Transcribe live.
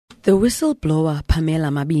The whistleblower Pamela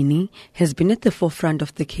Mabini has been at the forefront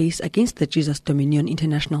of the case against the Jesus Dominion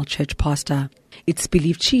International Church pastor. It's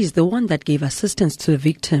believed she is the one that gave assistance to the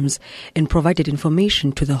victims and provided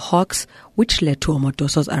information to the Hawks, which led to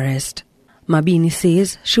Omotoso's arrest. Mabini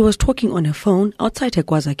says she was talking on her phone outside her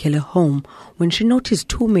KwaZakhele home when she noticed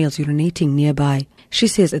two males urinating nearby. She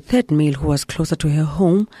says a third male who was closer to her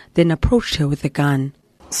home then approached her with a gun.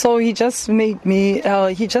 So he just made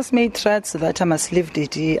threats that I must leave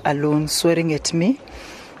Didi alone, swearing at me.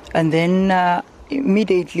 And then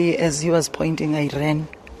immediately as he was pointing, I ran.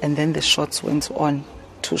 And then the shots went on,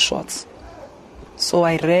 2 shots. So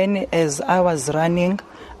I ran. As I was running,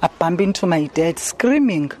 I bumped into my dad,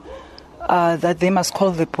 screaming that they must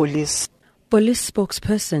call the police. Police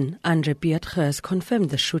spokesperson Andre Pietges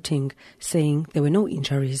confirmed the shooting, saying there were no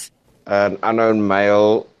injuries. An unknown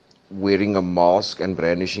male wearing a mask and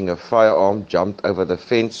brandishing a firearm jumped over the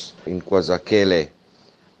fence in KwaZakhele.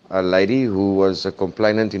 A lady who was a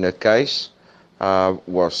complainant in a case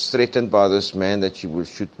was threatened by this man that she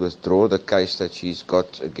should withdraw the case that she's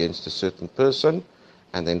got against a certain person,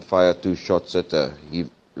 and then fired 2 shots at her. He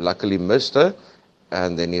luckily missed her,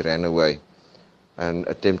 and then he ran away. An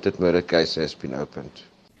attempted murder case has been opened.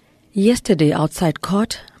 Yesterday outside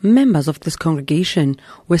court, members of this congregation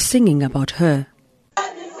were singing about her.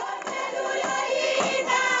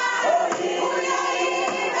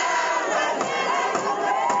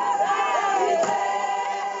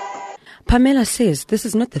 Pamela says this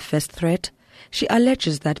is not the first threat. She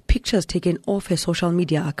alleges that pictures taken off her social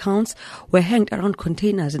media accounts were hanged around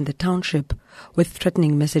containers in the township with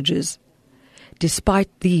threatening messages. Despite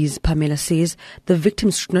these, Pamela says the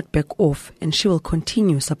victims should not back off and she will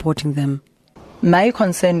continue supporting them. My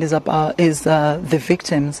concern is the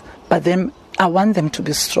victims, but then I want them to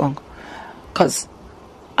be strong, because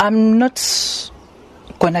I'm not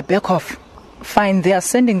going to back off. Fine, they are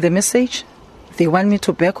sending the message, they want me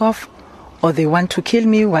to back off, or they want to kill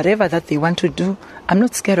me, whatever that they want to do. I'm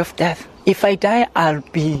not scared of death. If I die, I'll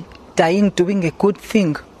be dying doing a good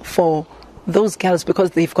thing for those girls, because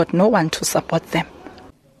they've got no one to support them.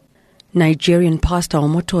 Nigerian pastor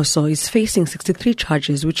Omotoso is facing 63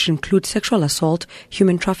 charges, which include sexual assault,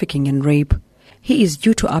 human trafficking and rape. He is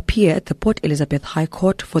due to appear at the Port Elizabeth High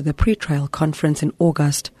Court for the pre-trial conference in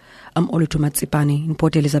August. I'm Olutu Matsipani in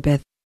Port Elizabeth.